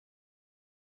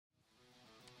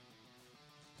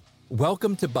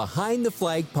Welcome to Behind the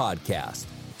Flag Podcast,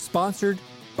 sponsored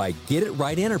by Get It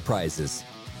Right Enterprises.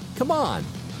 Come on,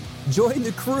 join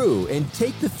the crew and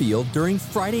take the field during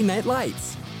Friday Night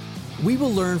Lights. We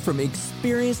will learn from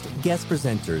experienced guest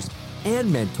presenters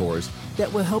and mentors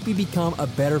that will help you become a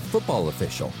better football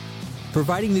official,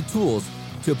 providing the tools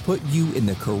to put you in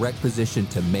the correct position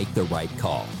to make the right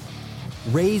call.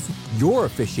 Raise your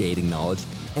officiating knowledge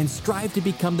and strive to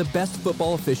become the best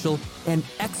football official and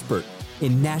expert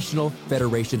in National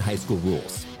Federation High School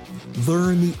rules.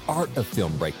 Learn the art of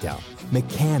film breakdown,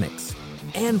 mechanics,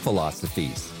 and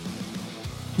philosophies.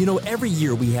 You know, every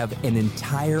year we have an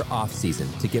entire off season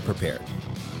to get prepared.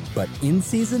 But in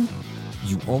season,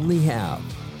 you only have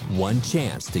one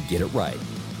chance to get it right.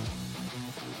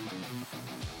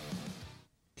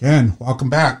 Ken,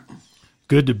 welcome back.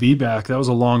 Good to be back. That was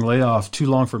a long layoff. Too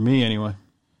long for me, anyway.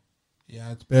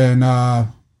 Yeah, it's been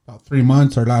about 3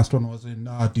 months. Our last one was in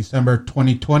December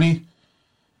 2020,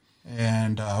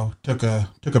 and took a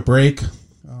break.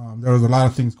 There was a lot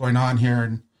of things going on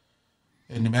here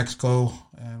in New Mexico,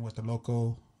 and with the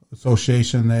local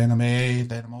association, the NMA,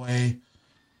 the NMOA.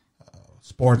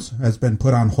 Sports has been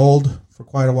put on hold for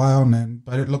quite a while,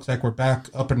 but it looks like we're back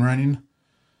up and running.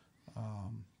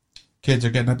 Kids are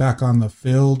getting back on the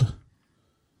field.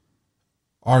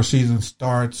 Our season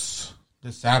starts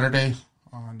this Saturday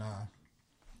on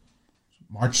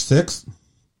March 6th.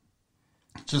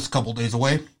 Just a couple days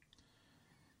away.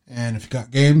 And if you got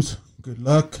games, good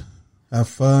luck. Have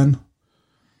fun.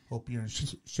 Hope you're in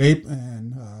shape,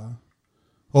 and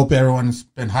hope everyone's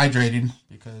been hydrating,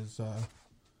 because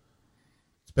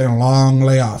it's been a long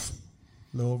layoff.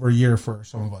 A little over a year for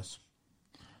some of us.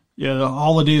 Yeah, the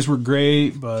holidays were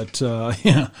great, but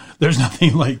there's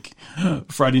nothing like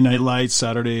Friday Night Lights,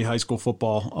 Saturday high school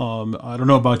football. I don't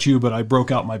know about you, but I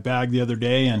broke out my bag the other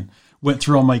day and went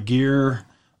through all my gear.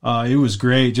 It was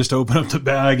great just to open up the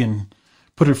bag and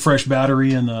put a fresh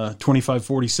battery in the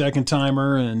 25-40 second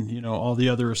timer, and all the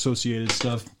other associated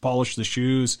stuff. Polish the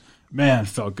shoes. Man,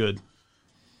 felt good.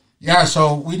 Yeah,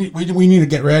 so we need to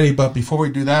get ready, but before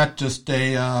we do that, just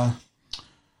a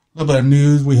little bit of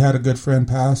news. We had a good friend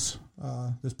pass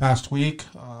this past week.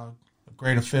 A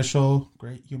great official,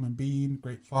 great human being,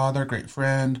 great father, great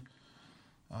friend,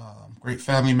 great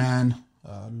family man,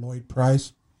 Lloyd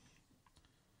Price.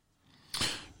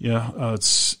 Yeah,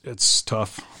 it's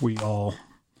tough.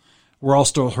 We're all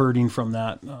still hurting from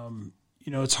that.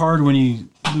 It's hard when you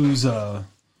lose a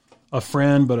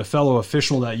friend, but a fellow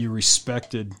official that you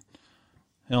respected.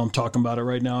 And I'm talking about it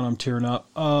right now, and I'm tearing up.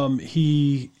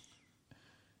 He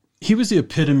was the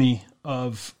epitome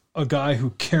of a guy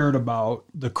who cared about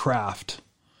the craft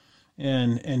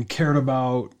and cared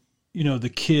about,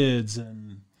 the kids,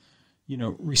 and,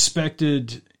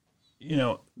 respected,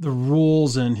 the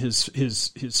rules and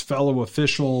his fellow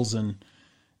officials. And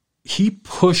he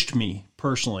pushed me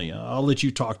personally. I'll let you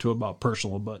talk to about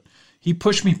personal, but he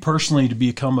pushed me personally to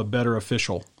become a better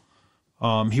official.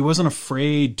 He wasn't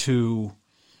afraid to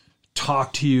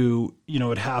talk to you,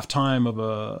 at halftime of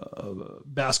a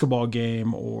basketball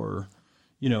game, or,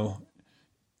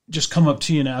 just come up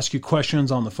to you and ask you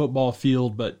questions on the football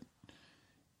field. But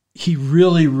he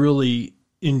really, really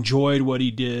enjoyed what he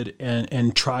did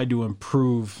and tried to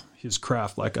improve his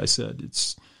craft. Like I said,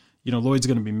 it's, Lloyd's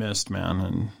going to be missed, man.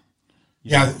 And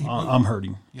I'm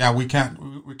hurting. Yeah, we can't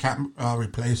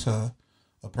replace a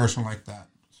person like that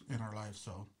in our life.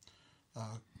 So,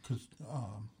 because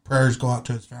prayers go out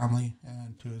to his family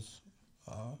and to his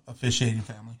officiating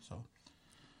family. So,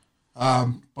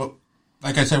 but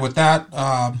like I said, with that,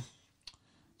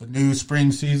 the new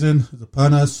spring season is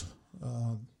upon us.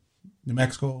 New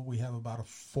Mexico, we have about a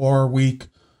 4-week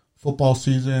football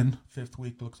season. 5th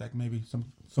week looks like maybe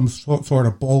some sort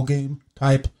of bowl game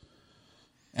type.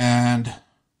 And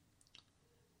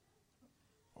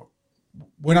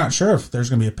we're not sure if there's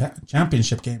going to be a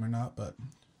championship game or not, but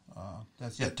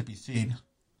that's yet to be seen.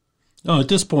 No, at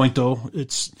this point, though,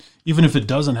 it's even if it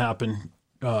doesn't happen,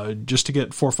 just to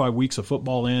get 4 or 5 weeks of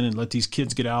football in and let these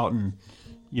kids get out and,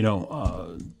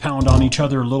 pound on each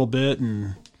other a little bit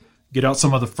and get out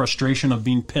some of the frustration of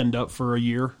being penned up for a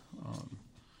year.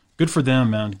 Good for them,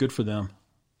 man. Good for them.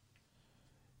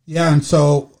 Yeah, and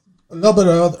so a little bit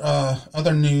of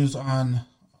other news on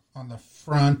the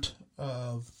front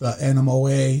of the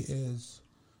NMOA is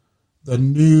the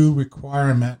new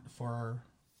requirement for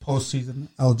postseason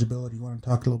eligibility. You want to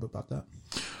talk a little bit about that?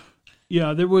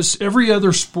 Yeah, there was every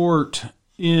other sport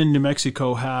in New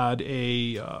Mexico had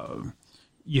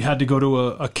you had to go to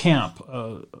a camp,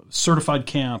 a certified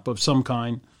camp of some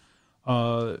kind,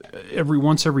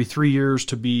 every 3 years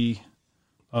to be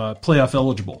playoff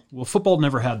eligible. Well, football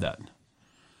never had that.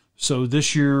 So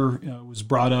this year it was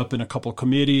brought up in a couple of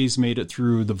committees, made it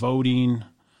through the voting,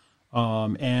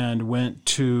 and went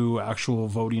to actual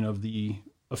voting of the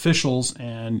officials,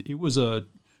 and it was a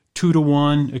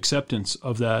 2-to-1 acceptance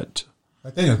of that.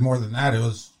 I think it was more than that. It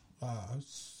was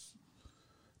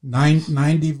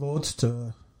 90 votes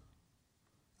to,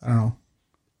 I don't know.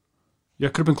 Yeah,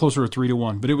 it could have been closer to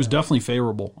 3-to-1, but it was definitely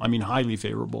favorable. I mean, highly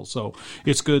favorable. So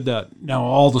it's good that now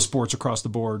all the sports across the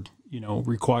board,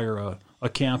 require a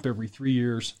camp every 3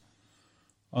 years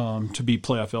to be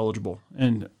playoff eligible.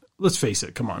 And let's face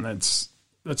it, come on, that's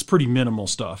pretty minimal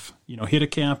stuff. Hit a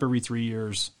camp every 3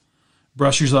 years,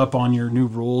 brush yours up on your new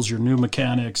rules, your new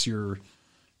mechanics, your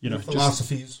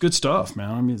philosophies. Just good stuff,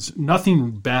 man. I mean,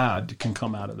 nothing bad can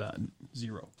come out of that.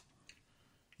 Zero.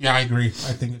 Yeah, I agree.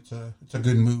 I think it's a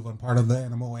good move on part of the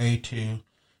NMOA to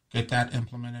get that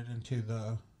implemented into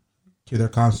their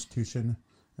constitution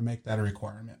and make that a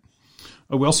requirement.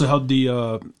 We also had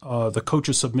the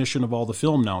coach's submission of all the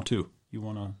film now too. You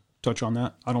want to touch on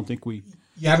that? I don't think we.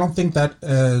 Yeah, I don't think that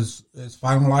is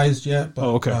finalized yet. But,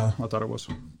 okay. I thought it was.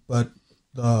 But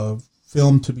the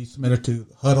film to be submitted to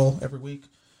Huddle every week,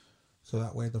 so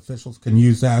that way the officials can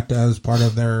use that as part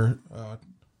of their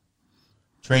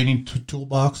training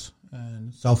toolbox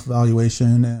and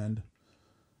self-evaluation, and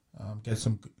get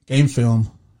some game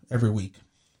film every week.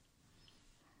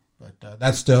 But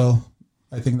I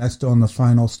think that's still in the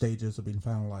final stages of being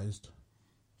finalized.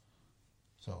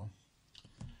 So,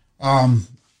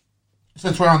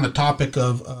 since we're on the topic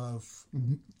of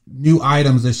new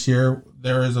items this year,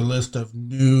 there is a list of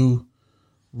new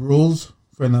rules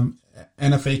for the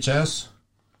NFHS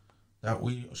that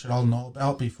we should all know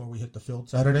about before we hit the field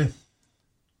Saturday.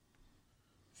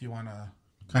 If you want to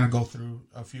kind of go through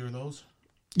a few of those.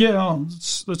 Yeah,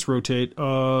 let's rotate.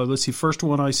 Let's see. First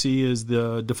one I see is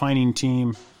the defining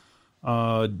team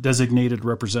designated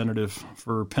representative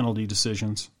for penalty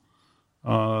decisions.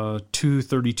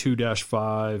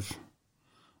 232-5.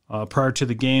 Prior to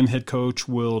the game, head coach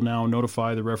will now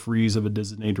notify the referees of a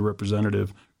designated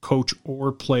representative, coach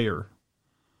or player,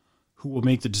 who will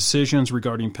make the decisions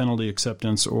regarding penalty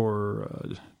acceptance or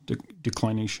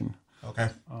declination. Okay.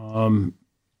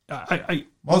 I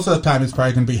most of the time it's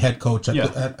probably going to be head coach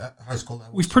at high school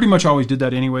level. We pretty much always did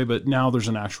that anyway, but now there's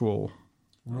an actual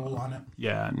rule on it.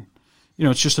 Yeah, and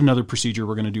it's just another procedure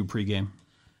we're going to do pregame.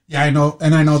 Yeah, I know,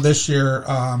 and I know this year,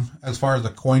 as far as the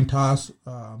coin toss,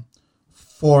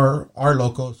 for our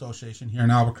local association here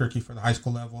in Albuquerque for the high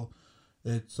school level,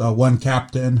 it's one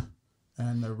captain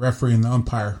and the referee and the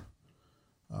umpire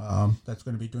that's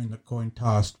going to be doing the coin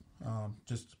toss,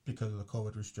 just because of the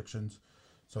COVID restrictions.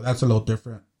 So that's a little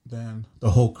different than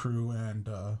the whole crew and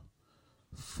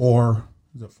 4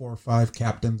 or 5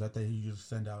 captains that they usually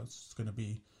send out. It's going to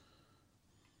be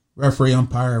referee,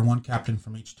 umpire, and one captain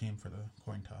from each team for the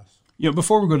coin toss. Yeah,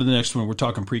 before we go to the next one, we're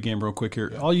talking pregame real quick here.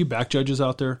 Yeah. All you back judges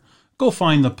out there, go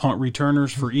find the punt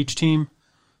returners for each team.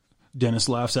 Dennis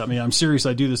laughs at me. I'm serious.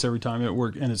 I do this every time at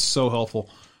work, and it's so helpful.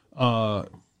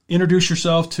 Introduce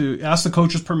yourself, ask the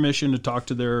coach's permission to talk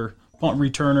to their punt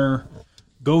returner.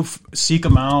 Go seek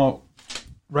them out.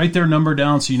 Write their number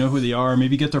down so you know who they are.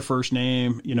 Maybe get their first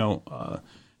name.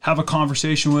 Have a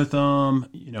conversation with them.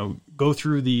 Go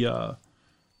through the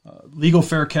legal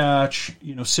fair catch.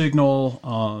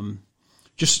 Signal.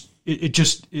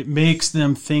 It makes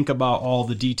them think about all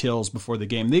the details before the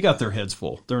game. They got their heads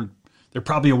full. They're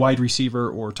probably a wide receiver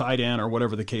or tight end or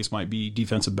whatever the case might be,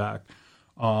 defensive back.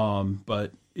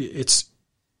 But it's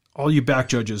all you back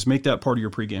judges, make that part of your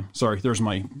pregame. Sorry, there's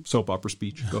my soap opera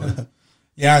speech. Go ahead.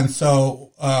 Yeah, and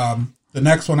so the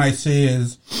next one I see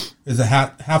is a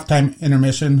halftime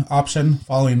intermission option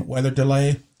following weather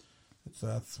delay. It's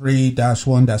a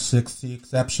 3-1-6C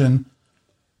exception.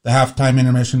 The halftime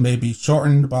intermission may be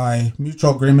shortened by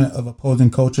mutual agreement of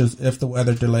opposing coaches if the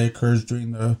weather delay occurs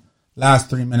during the last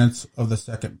 3 minutes of the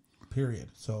second period.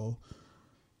 So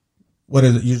what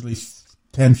is it, usually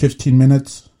 10, 15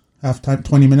 minutes? Halftime,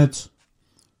 20 minutes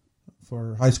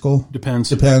for high school?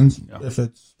 Depends. Yeah. If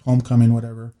it's homecoming,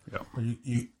 whatever. Yeah.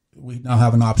 We now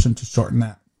have an option to shorten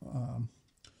that.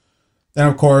 Then,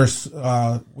 of course,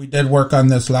 we did work on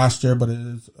this last year, but it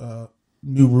is a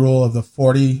new rule of the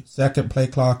 40-second play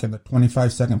clock and the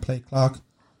 25-second play clock.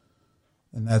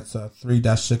 And that's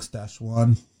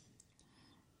 3-6-1.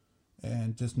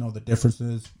 And just know the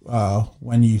differences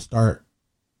when you start,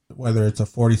 whether it's a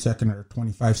 40-second or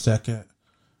 25-second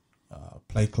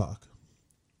play clock.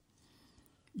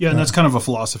 Yeah, and that's kind of a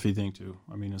philosophy thing too.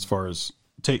 I mean, as far as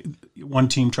one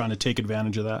team trying to take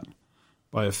advantage of that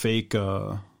by a fake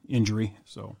injury.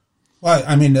 So, well,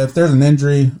 I mean, if there's an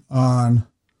injury on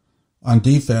on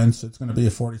defense, it's going to be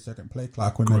a 40-second play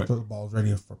clock when Correct. the ball is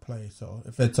ready for play. So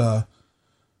if it's a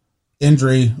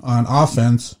injury on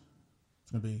offense,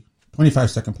 it's going to be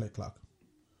 25-second play clock.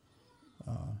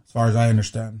 As far as I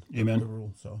understand Amen. the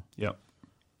rule. So Yep.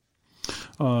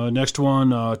 Next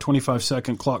one,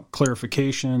 25-second clock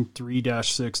clarification,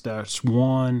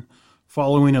 3-6-1.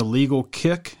 Following a legal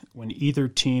kick, when either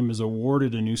team is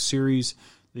awarded a new series,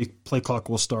 the play clock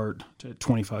will start at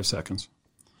 25 seconds,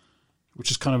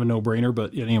 which is kind of a no-brainer,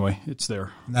 but anyway, it's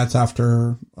there. and that's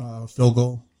after field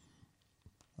goal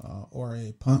or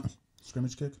a punt,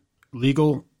 scrimmage kick.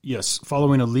 Legal, yes.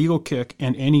 Following a legal kick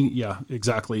and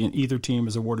exactly. And either team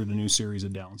is awarded a new series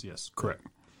of downs. Yes, correct.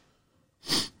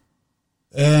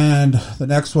 And the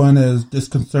next one is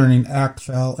disconcerting act,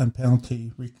 foul, and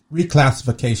penalty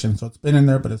reclassification. So it's been in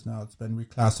there, but it's been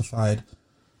reclassified.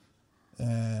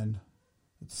 And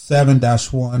it's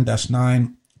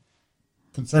 7-1-9.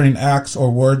 Concerning acts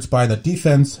or words by the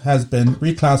defense has been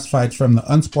reclassified from the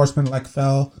unsportsmanlike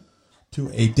foul to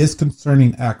a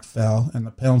disconcerting act foul, and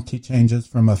the penalty changes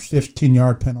from a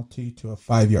 15-yard penalty to a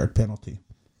 5-yard penalty.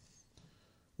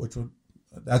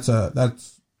 That's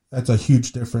a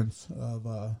huge difference of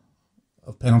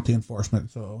penalty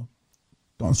enforcement. So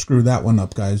don't screw that one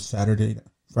up, guys.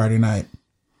 Friday night,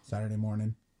 Saturday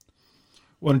morning.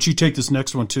 Why don't you take this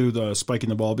next one too, the spiking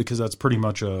the ball, because that's pretty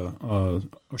much a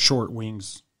short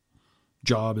wings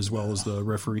job as well as the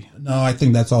referee. No, I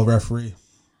think that's all referee.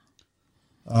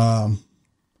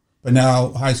 But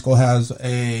now high school has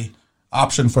a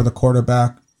option for the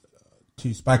quarterback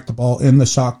to spike the ball in the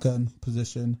shotgun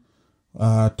position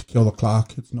to kill the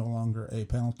clock. It's no longer a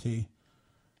penalty.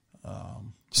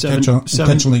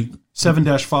 Intentionally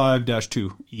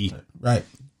 7-5-2E. Right.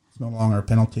 It's no longer a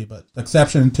penalty, but the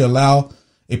exception to allow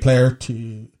a player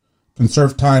to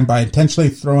conserve time by intentionally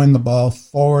throwing the ball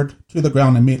forward to the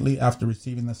ground immediately after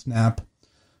receiving the snap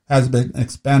has been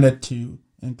expanded to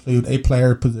include a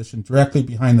player positioned directly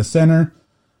behind the center.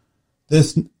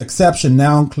 This exception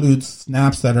now includes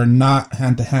snaps that are not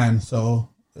hand-to-hand. So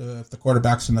if the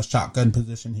quarterback's in the shotgun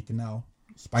position, he can now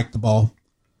spike the ball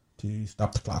to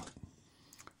stop the clock.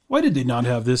 Why did they not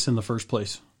have this in the first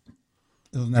place?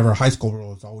 It was never a high school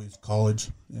rule. It's always college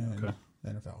and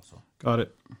NFL. So Got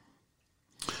it.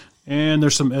 And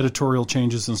there's some editorial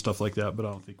changes and stuff like that, but I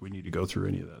don't think we need to go through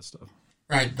any of that stuff.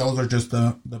 right, those are just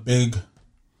the big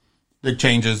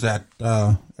changes that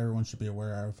everyone should be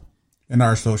aware of in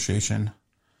our association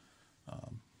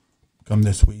come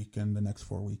this week and the next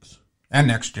 4 weeks and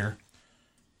next year.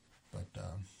 But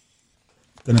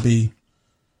it's going to be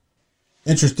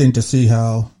interesting to see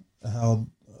how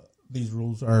these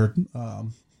rules are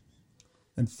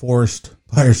enforced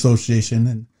by our association,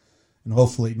 and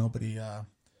hopefully nobody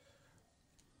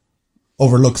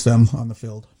overlooks them on the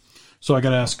field. So I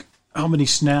got to ask, how many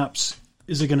snaps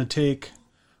is it going to take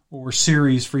or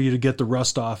series for you to get the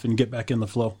rust off and get back in the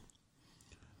flow?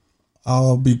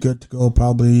 I'll be good to go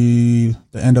probably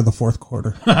the end of the fourth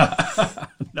quarter.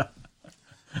 No.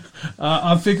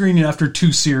 I'm figuring after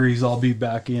 2 series, I'll be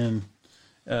back in,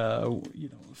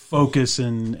 focus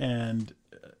and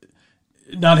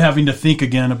not having to think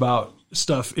again about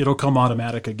stuff. It'll come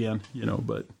automatic again,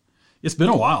 but it's been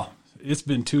a while. It's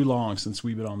been too long since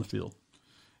we've been on the field.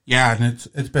 Yeah, and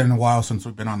it's been a while since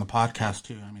we've been on the podcast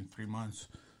too. 3 months,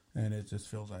 and it just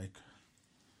feels like,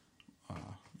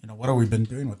 what have we been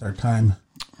doing with our time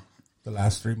the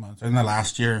last 3 months and the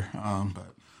last year?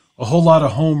 But a whole lot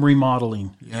of home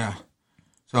remodeling. yeah,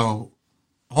 so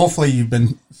hopefully you've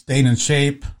been staying in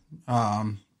shape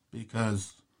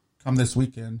because come this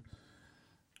weekend,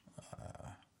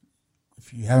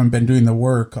 if you haven't been doing the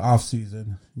work off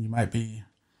season, you might be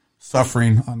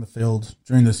suffering on the field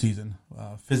during the season,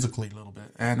 physically a little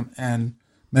bit and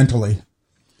mentally.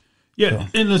 Yeah,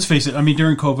 and let's face it.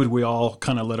 During COVID, we all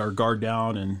kind of let our guard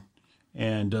down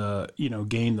and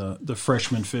gain the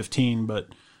freshman 15. But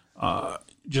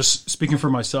just speaking for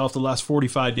myself, the last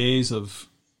 45 days of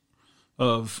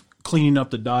cleaning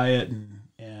up the diet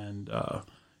and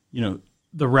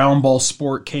the round ball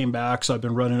sport came back, so I've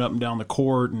been running up and down the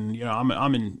court, and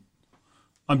I'm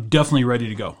definitely ready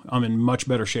to go. I'm in much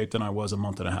better shape than I was a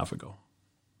month and a half ago.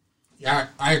 Yeah,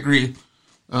 I agree.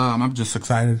 I'm just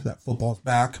excited that football's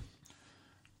back.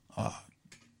 I'm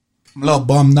a little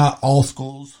bummed not all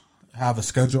schools have a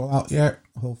schedule out yet.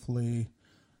 Hopefully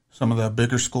some of the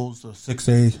bigger schools, the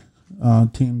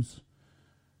 6A teams,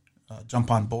 jump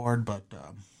on board. But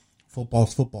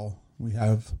football's football. We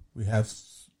have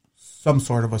some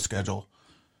sort of a schedule.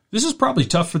 This is probably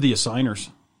tough for the assigners,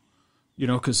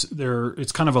 because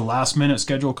it's kind of a last minute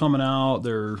schedule coming out.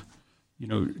 They're,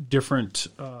 different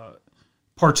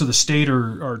parts of the state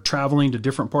are traveling to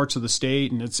different parts of the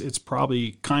state, and it's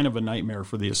probably kind of a nightmare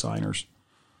for the assigners.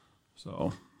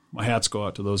 So my hats go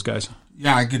out to those guys.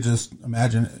 Yeah, I could just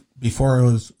imagine it. Before it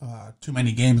was too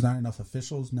many games, not enough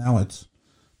officials. Now it's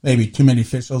maybe too many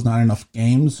officials, not enough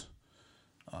games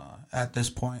at this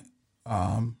point,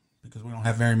 because we don't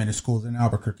have very many schools in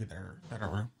Albuquerque that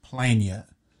are playing yet.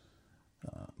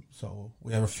 So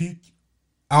we have a few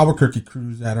Albuquerque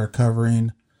crews that are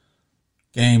covering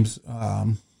games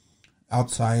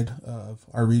outside of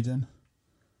our region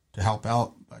to help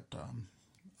out, but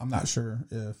I'm not sure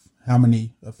how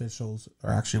many officials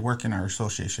are actually working our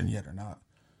association yet or not.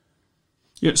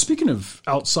 Yeah, speaking of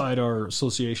outside our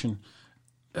association,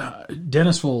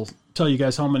 Dennis will tell you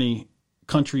guys how many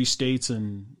countries, states,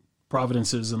 and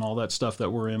provinces and all that stuff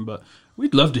that we're in, but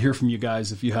we'd love to hear from you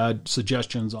guys if you had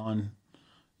suggestions on,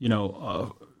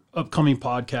 upcoming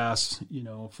podcasts,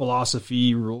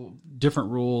 philosophy, different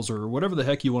rules, or whatever the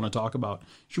heck you want to talk about. You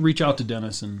should reach out to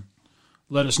Dennis and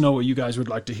let us know what you guys would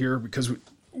like to hear, because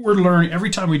we're learning every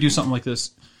time we do something like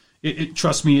this.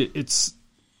 Trust me,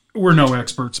 we're no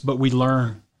experts, but we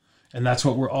learn, and that's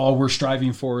what we're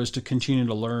striving for, is to continue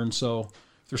to learn. So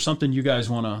if there's something you guys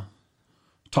want to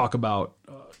talk about,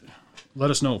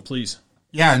 let us know, please.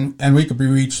 Yeah, and we could be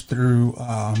reached through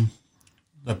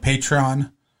the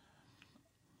Patreon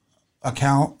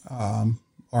account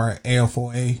or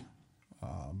AFOA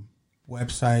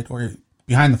website, or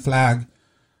Behind the Flag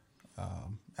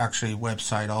actually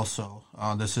website also.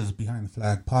 This is Behind the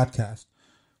Flag podcast,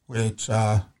 which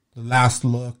the last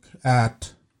look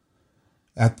at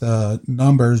the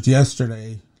numbers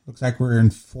yesterday looks like we're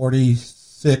in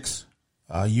 46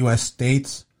 U.S.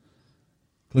 states,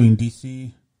 including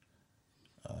D.C.,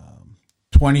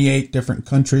 28 different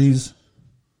countries,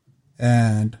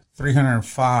 and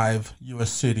 305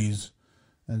 U.S. cities.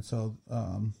 And so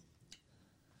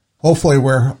hopefully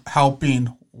we're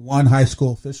helping one high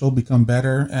school official become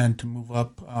better and to move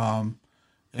up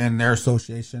in their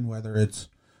association, whether it's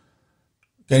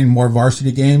getting more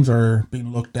varsity games or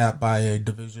being looked at by a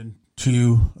Division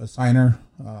II assigner.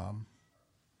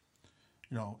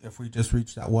 If we just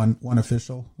reach that one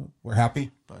official, we're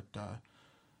happy. But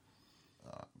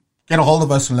get a hold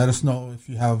of us and let us know if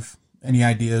you have any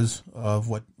ideas of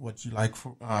what you like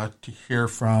to hear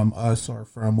from us or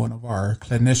from one of our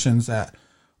clinicians that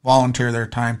volunteer their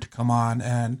time to come on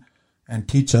and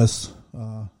teach us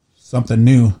something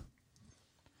new.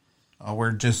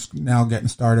 We're just now getting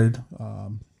started.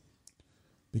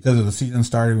 Because of the season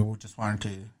started, we just wanted to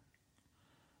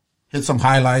hit some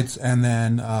highlights and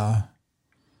then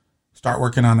start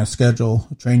working on a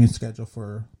training schedule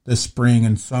for this spring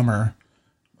and summer.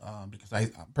 Because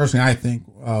I think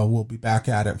we'll be back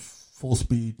at it full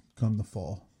speed come the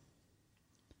fall.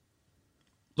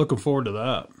 Looking forward to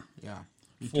that. Yeah,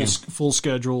 full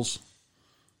schedules,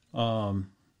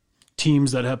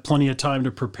 teams that have plenty of time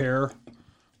to prepare.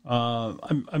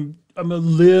 I'm a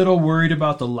little worried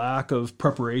about the lack of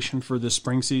preparation for this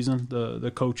spring season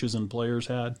the coaches and players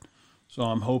had. So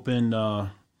I'm hoping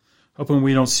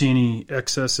we don't see any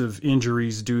excessive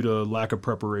injuries due to lack of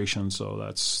preparation. So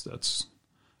that's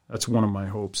one of my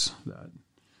hopes.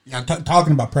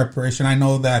 Talking about preparation, I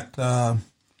know that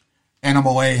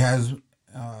NMOA has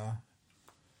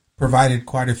provided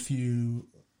quite a few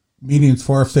meetings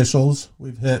for officials.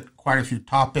 We've hit quite a few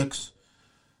topics.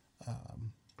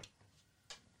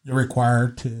 You're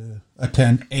required to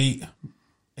attend eight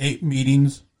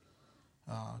meetings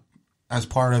as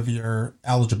part of your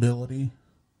eligibility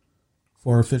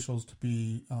for officials to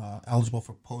be eligible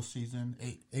for postseason.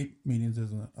 Eight meetings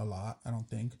isn't a lot, I don't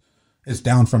think. It's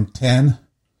down from 10.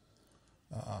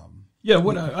 Yeah,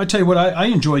 what I tell you what I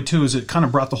enjoyed too is it kind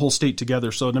of brought the whole state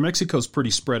together. So New Mexico's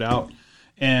pretty spread out,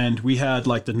 and we had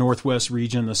like the Northwest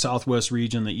region, the Southwest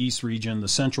region, the East region, the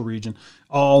Central region,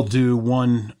 all do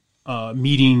one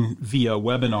meeting via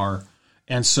webinar,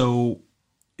 and so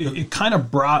it kind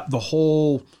of brought the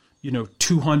whole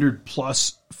 200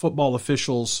 plus football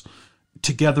officials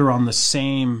together on the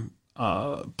same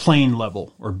playing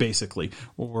level,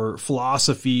 or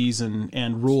philosophies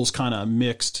and rules kind of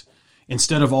mixed,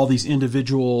 instead of all these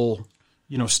individual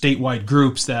statewide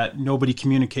groups that nobody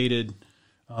communicated,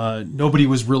 nobody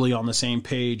was really on the same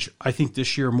page. I think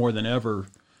this year more than ever,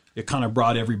 it kind of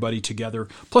brought everybody together.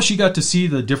 Plus, you got to see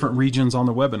the different regions on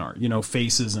the webinar,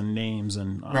 faces and names.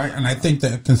 And right, and I think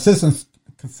the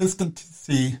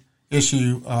consistency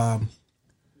issue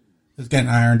is getting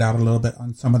ironed out a little bit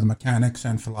on some of the mechanics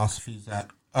and philosophies that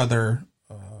other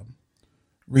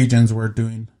regions were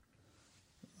doing.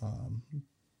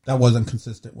 That wasn't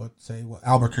consistent with, say, what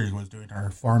Albuquerque was doing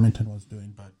or Farmington was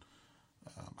doing. But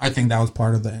I think that was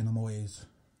part of the NMOA's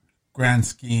grand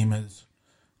scheme is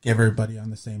get everybody on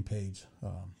the same page.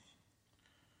 A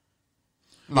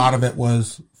lot of it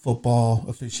was football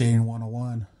officiating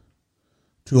 101,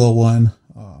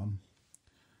 201,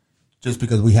 just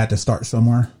because we had to start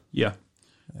somewhere. Yeah.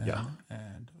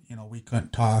 And we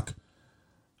couldn't talk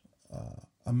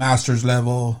a master's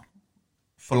level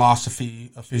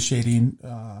philosophy officiating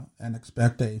and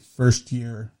expect a first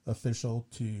year official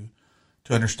to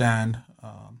understand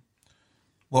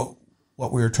what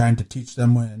we were trying to teach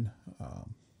them when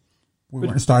we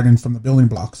weren't starting from the building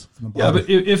blocks. But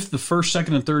if the first,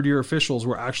 second, and third year officials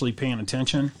were actually paying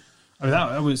attention, I mean,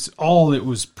 that was all. It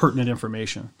was pertinent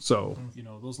information. So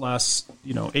those last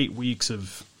 8 weeks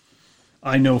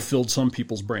filled some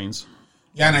people's brains.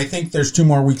 Yeah, and I think there's 2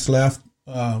 more weeks left,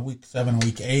 week 7 and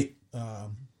week 8,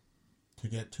 to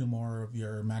get 2 more of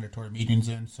your mandatory meetings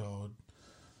in. So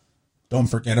don't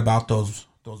forget about those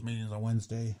meetings on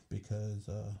Wednesday because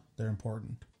they're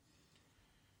important.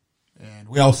 And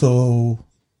we also,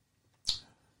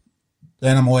 the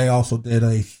NMOA also did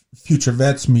a future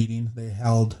vets meeting. They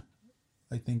held,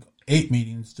 I think, 8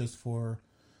 meetings just for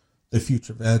the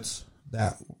future vets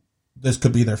that this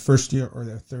could be their first year or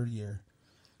their third year.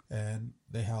 And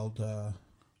they held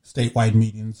statewide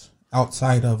meetings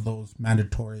outside of those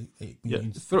mandatory 8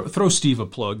 meetings. Yeah, throw Steve a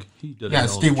plug. He did. Yeah,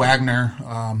 Steve Wagner,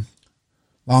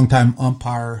 longtime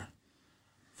umpire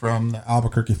from the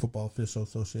Albuquerque Football Official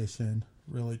Association,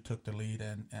 really took the lead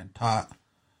and taught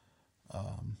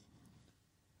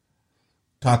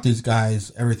these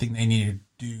guys everything they needed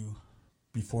to do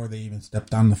before they even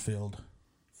stepped on the field,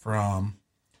 from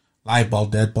live ball,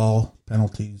 dead ball,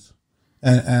 penalties.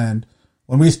 And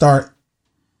when we start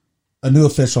a new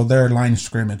official, they're line of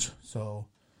scrimmage. So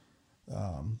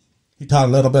he taught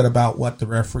a little bit about what the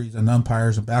referees and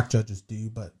umpires and back judges do,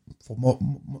 but for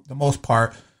the most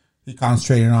part, he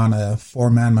concentrated on a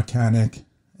 4-man mechanic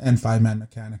and 5-man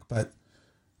mechanic, but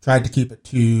tried to keep it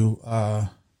to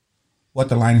what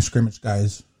the line of scrimmage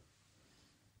guys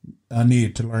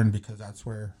needed to learn, because that's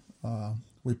where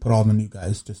we put all the new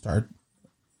guys to start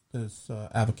this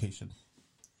avocation.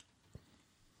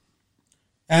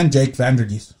 And Jake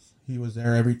Vandergeest, he's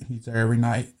there every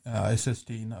night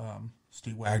assisting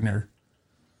Steve Wagner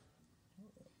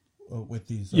with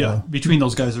these. Between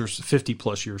those guys, there's 50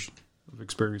 plus years of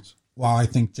experience. Well, I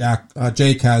think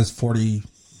Jake has 40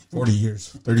 years,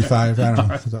 35. I don't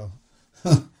know. So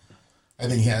I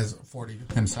think he has 40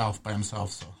 himself by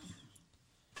himself. So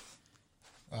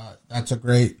that's a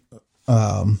great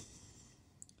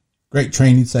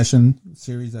training session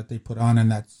series that they put on,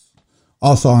 and that's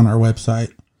also on our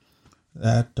website.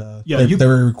 That they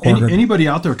were recorded. Anybody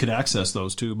out there could access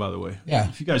those too. By the way, yeah.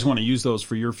 If you guys want to use those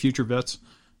for your future vets,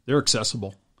 they're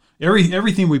accessible.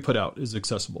 Everything we put out is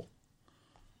accessible,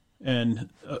 and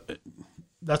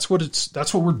that's what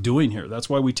we're doing here. That's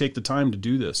why we take the time to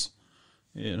do this,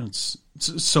 and it's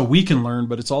so we can learn,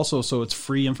 but it's also so it's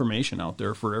free information out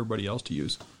there for everybody else to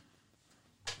use.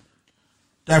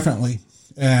 Definitely,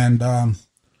 and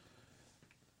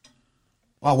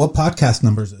wow, what podcast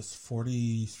number is this?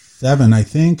 47, I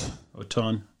think. A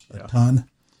ton. A ton.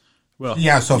 Well,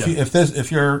 yeah. So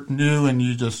if you're new and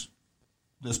you just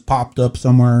popped up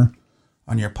somewhere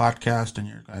on your podcast and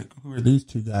you're like, who are these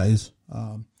 2 guys?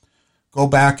 Go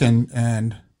back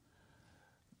and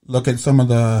look at some of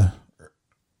the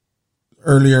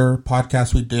earlier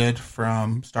podcasts we did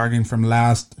starting from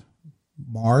last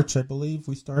March, I believe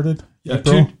we started. Yeah,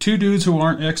 two dudes who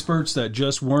aren't experts that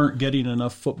just weren't getting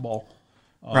enough football.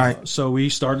 Right. So we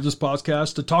started this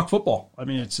podcast to talk football. I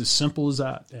mean, it's as simple as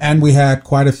that. And we had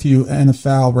quite a few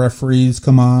NFL referees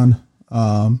come on,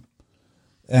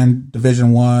 and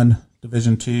Division I,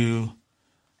 Division II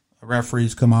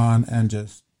referees come on and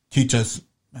just teach us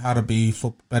how to be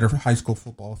better high school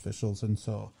football officials. And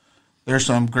so there's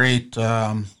some great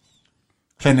clinicians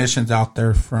out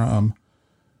there, from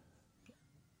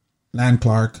Land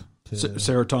Clark to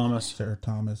Sarah Thomas,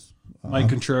 Mike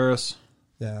Contreras.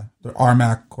 Yeah, the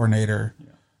RMAC coordinator,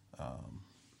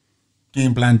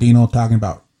 Dean Blandino, talking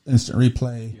about instant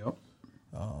replay. Yep.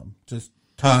 Just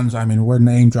tons. I mean, we're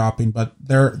name dropping, but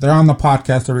they're on the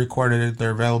podcast. They're recorded.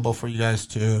 They're available for you guys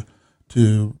to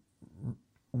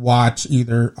watch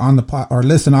either on the or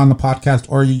listen on the podcast,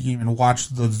 or you can even watch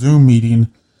the Zoom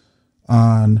meeting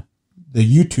on the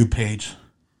YouTube page,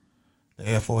 the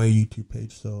AFOA YouTube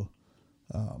page. So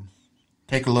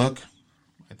take a look.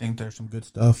 I think there's some good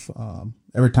stuff.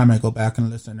 Every time I go back and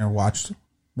listen or watch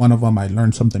one of them, I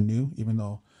learn something new, even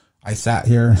though I sat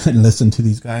here and listened to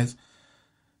these guys.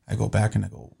 I go back and I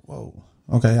go, whoa,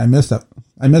 okay, I missed that.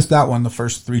 I missed that one the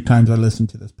first 3 times I listened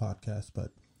to this podcast.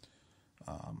 But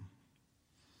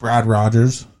Brad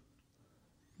Rogers,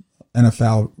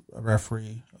 NFL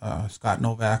referee, Scott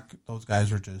Novak. Those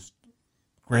guys are just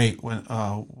great with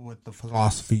the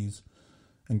philosophies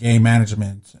and game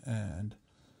management and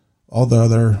all the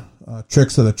other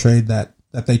tricks of the trade that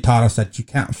they taught us that you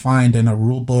can't find in a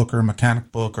rule book or a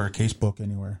mechanic book or a case book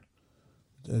anywhere.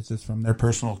 It's just from their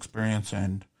personal experience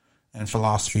and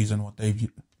philosophies and what they've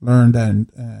learned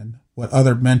and what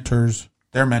other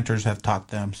their mentors have taught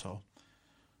them. So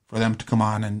for them to come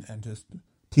on and just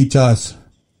teach us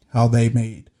how they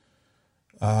made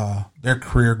their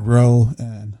career grow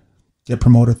and get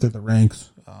promoted through the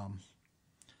ranks,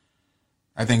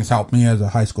 I think it's helped me as a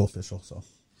high school official. So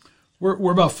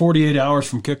we're about 48 hours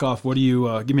from kickoff. What do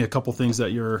you give me a couple things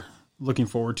that you're looking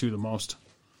forward to the most?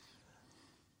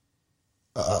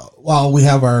 Well, we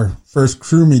have our first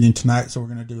crew meeting tonight, so we're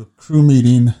going to do a crew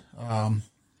meeting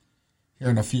here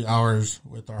in a few hours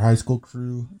with our high school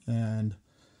crew, and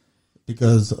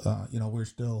because we're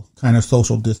still kind of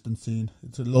social distancing,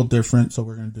 it's a little different. So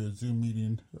we're going to do a Zoom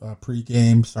meeting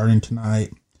pre-game starting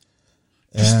tonight,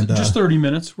 and just 30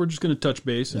 minutes. We're just going to touch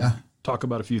base and talk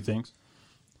about a few things.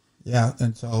 Yeah,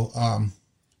 and so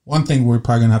one thing we're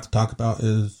probably going to have to talk about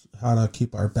is how to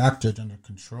keep our back judge under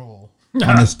control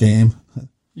on this game.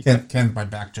 Ken's my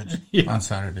back judge on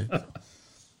Saturday.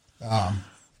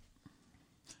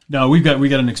 No, we got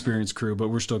an experienced crew, but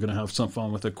we're still going to have some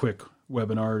fun with a quick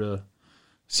webinar to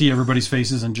see everybody's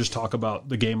faces and just talk about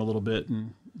the game a little bit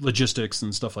and logistics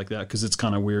and stuff like that, because it's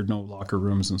kind of weird, no locker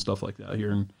rooms and stuff like that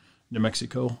here in New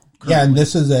Mexico. Currently. Yeah, and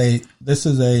this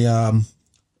is a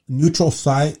neutral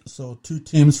site, so two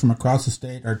teams from across the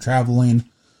state are traveling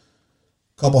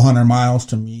a couple 100 miles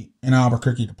to meet in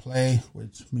Albuquerque to play,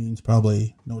 which means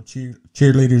probably no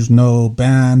cheerleaders, no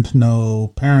band,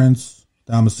 no parents,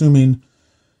 I'm assuming.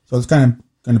 So it's kind of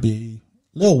going to be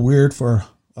a little weird for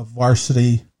a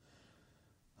varsity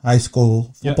high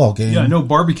school football game. Yeah, no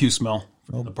barbecue smell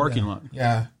from the parking lot.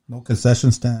 Yeah, no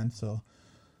concession stand. So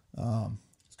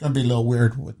it's going to be a little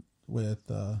weird with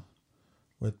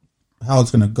how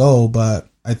it's going to go. But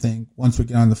I think once we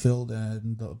get on the field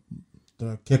and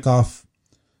the kickoff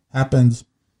happens,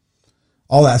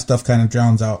 all that stuff kind of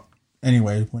drowns out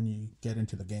anyway when you get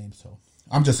into the game. So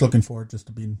I'm just looking forward just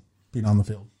to being on the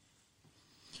field.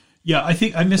 Yeah, I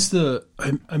think I miss the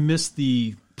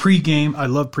pregame. I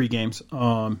love pregames.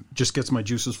 Just gets my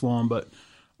juices flowing. But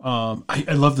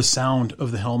I love the sound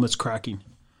of the helmets cracking.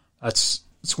 It's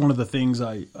one of the things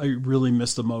I really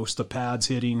miss the most. The pads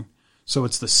hitting. So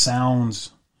it's the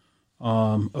sounds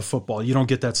of football. You don't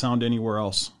get that sound anywhere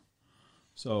else.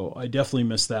 So I definitely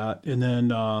miss that. And then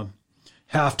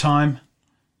halftime,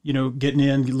 getting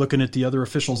in, looking at the other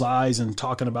officials' eyes and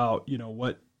talking about,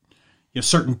 what.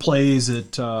 Certain plays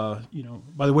that,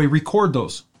 by the way, record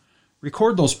those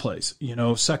plays.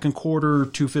 Second quarter,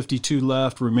 2:52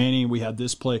 left remaining. We had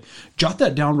this play. Jot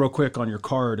that down real quick on your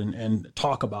card and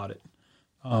talk about it.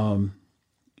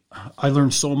 I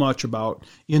learned so much about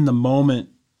in the moment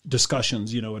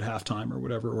discussions, at halftime or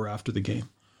whatever, or after the game.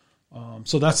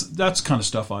 So that's kind of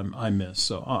stuff I miss.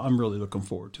 So I'm really looking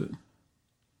forward to it.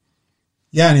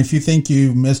 Yeah, and if you think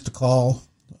you missed a call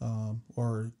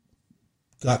or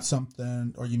got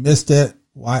something, or you missed it,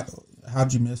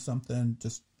 how'd you miss something?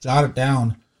 Just jot it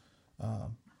down.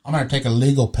 I'm going to take a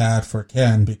legal pad for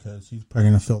Ken because he's probably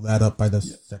going to fill that up by the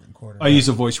second quarter. I use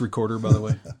a voice recorder, by the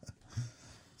way.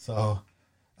 So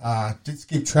just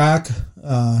keep track,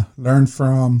 learn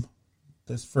from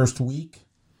this first week,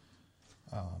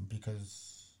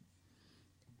 because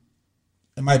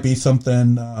it might be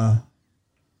something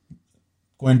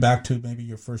going back to maybe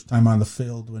your first time on the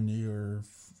field when you're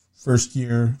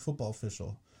first-year football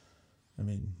official. I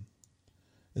mean,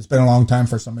 it's been a long time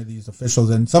for some of these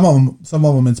officials, and some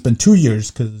of them it's been 2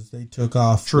 years because they took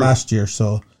off last year.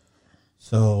 So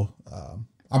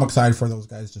I'm excited for those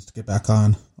guys just to get back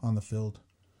on the field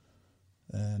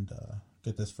and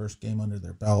get this first game under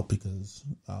their belt, because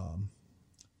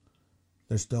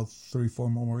there's still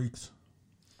 3-4 more weeks.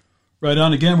 Right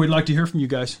on. Again, we'd like to hear from you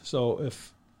guys. So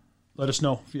let us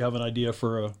know if you have an idea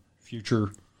for a future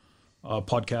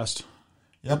podcast.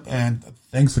 Yep, and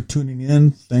thanks for tuning in.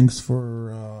 Thanks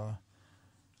for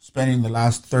spending the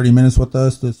last 30 minutes with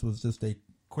us. This was just a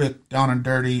quick down and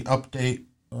dirty update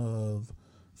of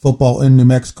football in New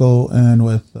Mexico and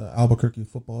with Albuquerque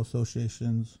Football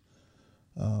Association's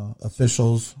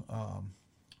officials.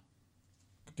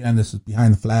 Again, this is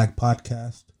Behind the Flag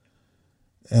podcast,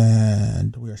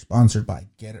 and we are sponsored by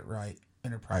Get It Right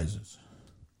Enterprises.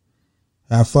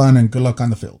 Have fun and good luck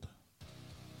on the field.